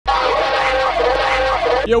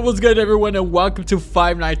Yo, what's good everyone, and welcome to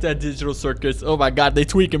Five Nights at Digital Circus. Oh my god, they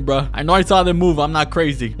tweaking, bro. I know I saw them move, I'm not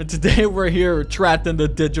crazy. And today we're here trapped in the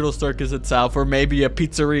digital circus itself, or maybe a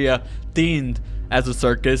pizzeria themed as a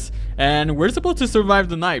circus, and we're supposed to survive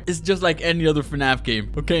the night. It's just like any other FNAF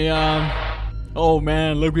game. Okay, oh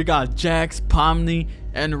man, look, we got Jax, Pomni,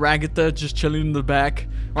 and Ragatha just chilling in the back.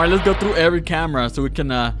 All right, let's go through every camera so we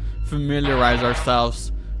can familiarize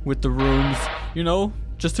ourselves with the rooms, you know,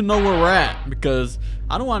 just to know where we're at, because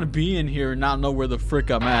I don't want to be in here and not know where the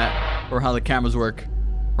frick I'm at or how the cameras work.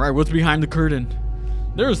 All right, what's behind the curtain?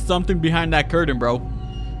 There's something behind that curtain, bro.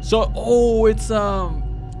 So, oh, it's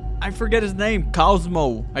I forget his name,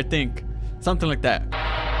 Cosmo, I think, something like that.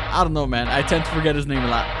 I don't know, man. I tend to forget his name a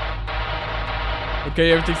lot.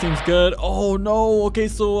 Okay, everything seems good. Oh no. Okay,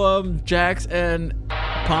 so Jax and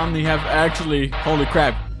Pomni have actually, holy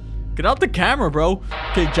crap, get out the camera, bro.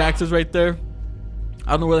 Okay, Jax is right there.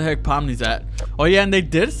 I don't know where the heck Pomni's at. Oh yeah, and they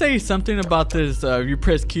did say something about this you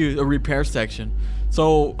press Q, a repair section.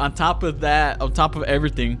 So on top of that, on top of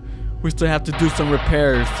everything, we still have to do some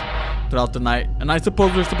repairs throughout the night. And I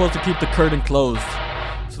suppose we're supposed to keep the curtain closed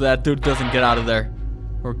so that dude doesn't get out of there.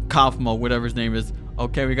 Or Cosmo, whatever his name is.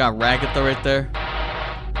 Okay, we got Ragatha right there.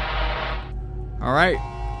 Alright.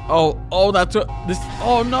 Oh, that's what this.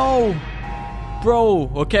 Oh no,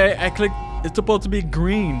 bro. Okay, I clicked. It's supposed to be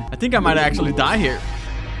green. I think I might actually die here.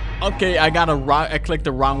 Okay, I clicked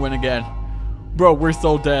the wrong one again. Bro, we're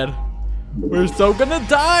so dead. We're so gonna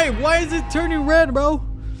die. Why is it turning red, bro?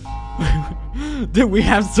 Dude, we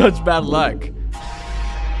have such bad luck.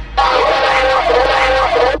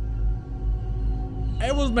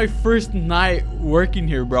 It was my first night working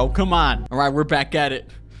here, bro. Come on. All right, we're back at it.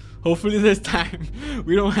 Hopefully this time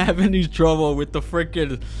we don't have any trouble with the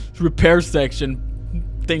freaking repair section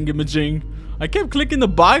thingamajig. I kept clicking the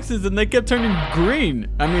boxes and they kept turning green.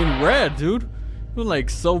 I mean red, dude. It was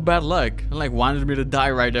like so bad luck. It like wanted me to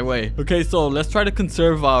die right away. Okay, so let's try to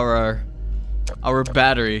conserve our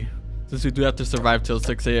battery, since we do have to survive till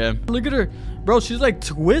 6 a.m. Look at her, bro. She's like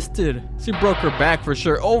twisted. She broke her back for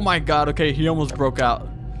sure. Oh my god. Okay, he almost broke out.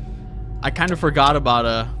 I kind of forgot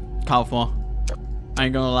about Cosmo. I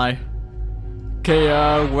ain't gonna lie. Okay,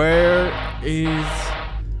 where is...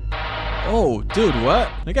 Oh, dude,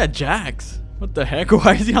 what? Look at Jax. What the heck?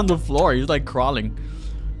 Why is he on the floor? He's like crawling.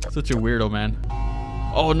 Such a weirdo, man.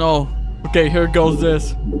 Oh no. Okay, here goes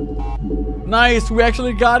this. Nice, we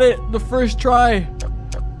actually got it the first try.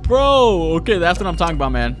 Bro, okay, that's what I'm talking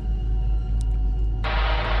about, man.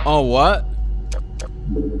 Oh, what?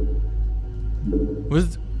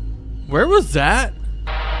 Where was that?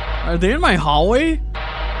 Are they in my hallway?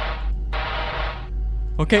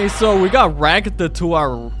 Okay, so we got Ragatha to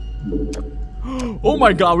our... Oh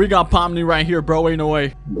my god, we got Pomni right here, bro. Ain't no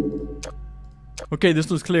way. Okay,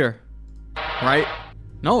 this was clear. Right?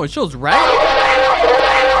 No, it shows It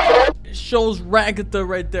shows Ragatha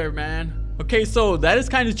right there, man. Okay, so that is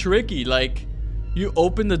kind of tricky. Like, you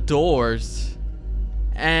open the doors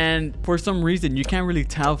and for some reason you can't really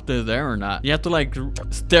tell if they're there or not. You have to like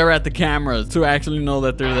stare at the cameras to actually know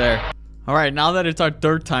that they're there. All right, now that it's our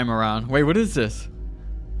third time around. Wait, what is this?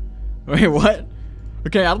 Wait, what?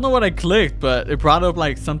 Okay, I don't know what I clicked, but it brought up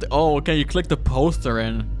like something. Oh, okay, you clicked the poster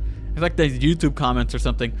and it's like these YouTube comments or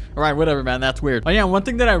something. All right, whatever, man, that's weird. Oh yeah, one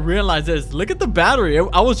thing that I realized is, look at the battery.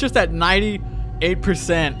 I was just at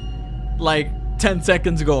 98% like 10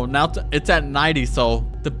 seconds ago. Now it's at 90, so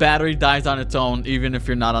the battery dies on its own even if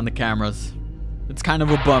you're not on the cameras. It's kind of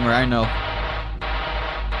a bummer, I know.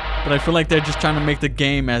 But I feel like they're just trying to make the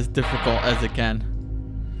game as difficult as it can.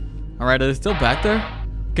 All right, are they still back there?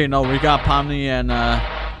 Okay, no, we got Pomni and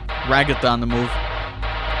Ragatha on the move.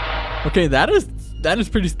 Okay, that is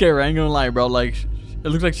pretty scary. I ain't gonna lie, bro. Like, it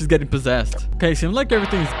looks like she's getting possessed. Okay, seems like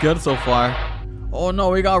everything's good so far. Oh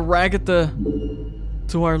no, we got Ragatha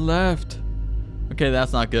to our left. Okay,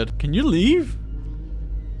 that's not good. Can you leave?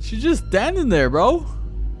 She's just standing there, bro.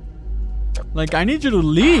 Like, I need you to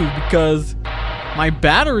leave because my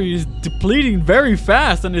battery is depleting very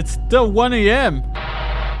fast and it's still 1 a.m.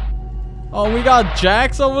 Oh, we got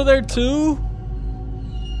Jax over there too?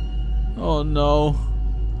 Oh no.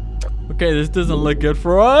 Okay, this doesn't look good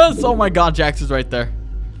for us. Oh my god, Jax is right there.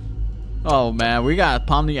 Oh man, we got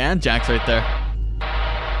Pomni and Jax right there.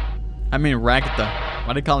 I mean Ragatha.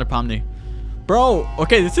 Why do they call her Pomni? Bro,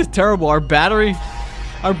 okay, this is terrible. Our battery's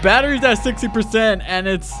at 60% and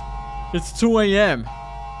it's 2 a.m.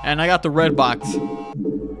 And I got the red box.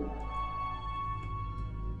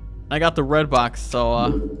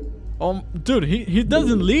 So oh, dude, he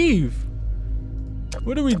doesn't leave.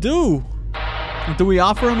 What do we do? Do we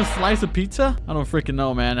offer him a slice of pizza? I don't freaking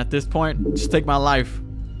know, man. At this point, just take my life.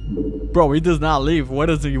 Bro, he does not leave. What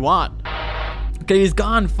does he want? Okay, he's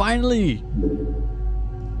gone. Finally.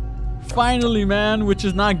 Finally, man. Which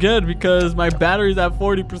is not good because my battery's at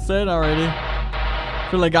 40% already. I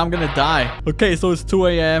feel like I'm gonna die. Okay, so it's 2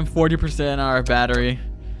 a.m. 40% our battery.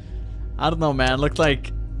 I don't know, man. Looks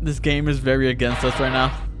like this game is very against us right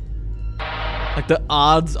now. Like the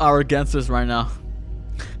odds are against us right now.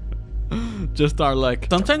 Just our luck.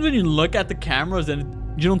 Sometimes when you look at the cameras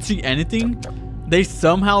and you don't see anything, they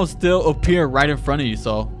somehow still appear right in front of you.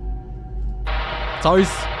 So it's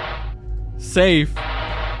always safe.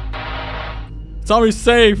 It's always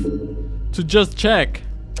safe to just check.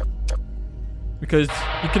 Because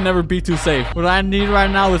you can never be too safe. What I need right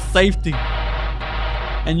now is safety.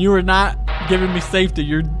 And you are not giving me safety.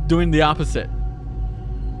 You're doing the opposite.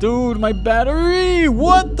 Dude, my battery!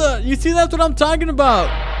 What the? You see, that's what I'm talking about.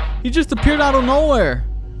 He just appeared out of nowhere.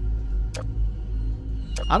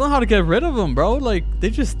 I don't know how to get rid of them, bro. Like, they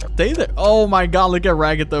just stay there. Oh my god, look at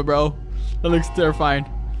Ragatha, bro. That looks terrifying.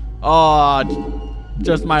 Oh,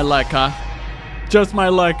 just my luck, huh? Just my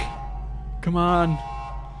luck. Come on.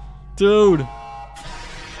 Dude.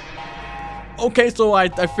 Okay, so I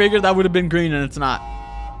figured that would have been green and it's not.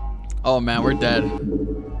 Oh man, we're dead.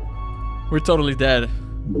 We're totally dead.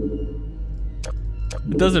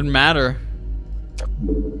 It doesn't matter.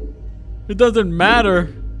 It doesn't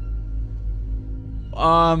matter.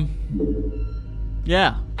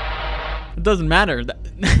 Yeah. It doesn't matter.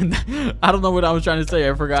 I don't know what I was trying to say.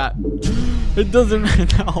 I forgot. It doesn't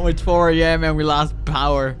matter. Oh, it's 4 a.m. and we lost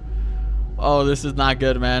power. Oh, this is not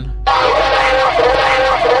good, man.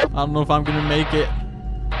 I don't know if I'm gonna make it.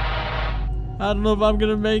 I don't know if I'm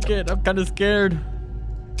gonna make it. I'm kind of scared.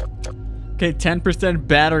 Okay, 10%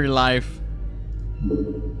 battery life.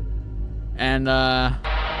 And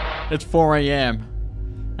it's 4 a.m.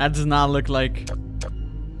 That does not look like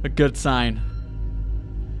a good sign.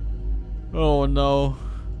 Oh no.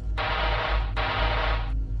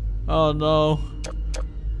 Oh no.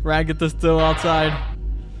 Ragatha's still outside.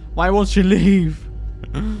 Why won't she leave?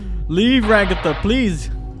 Leave, Ragatha, please.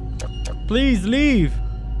 Please leave.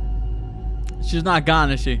 She's not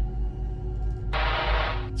gone, is she?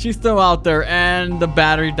 She's still out there and the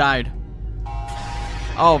battery died.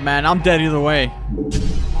 Oh man, I'm dead either way.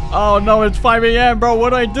 Oh no, it's 5 a.m. bro.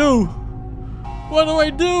 What do I do? What do I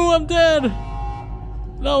do? I'm dead.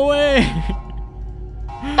 No way.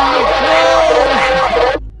 No.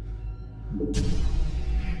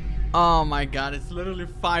 Oh my god, it's literally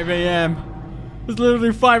 5 a.m. It's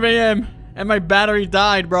literally 5 a.m. and my battery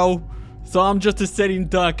died, bro. So I'm just a sitting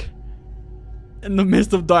duck in the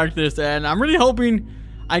midst of darkness, and I'm really hoping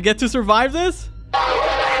I get to survive this.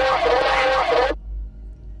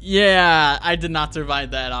 Yeah, I did not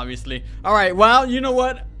survive that, obviously. Alright, well, you know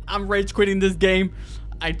what? I'm rage quitting this game.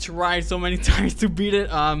 I tried so many times to beat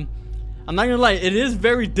it. I'm not gonna lie, it is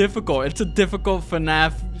very difficult. It's a difficult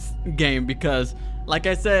FNAF game because, like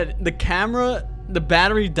I said, the camera, the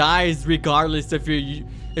battery dies regardless if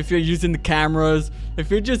you're using the cameras. If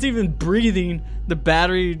you're just even breathing, the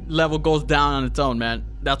battery level goes down on its own, man.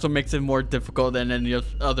 That's what makes it more difficult than any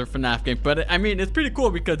other FNAF game. But I mean, it's pretty cool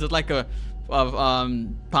because it's like a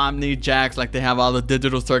Pomni, Jax, like they have all the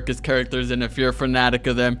Digital Circus characters, and if you're a fanatic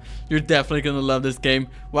of them, you're definitely gonna love this game.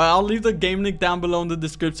 Well, I'll leave the game link down below in the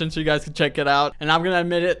description so you guys can check it out, and I'm gonna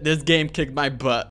admit it, this game kicked my butt.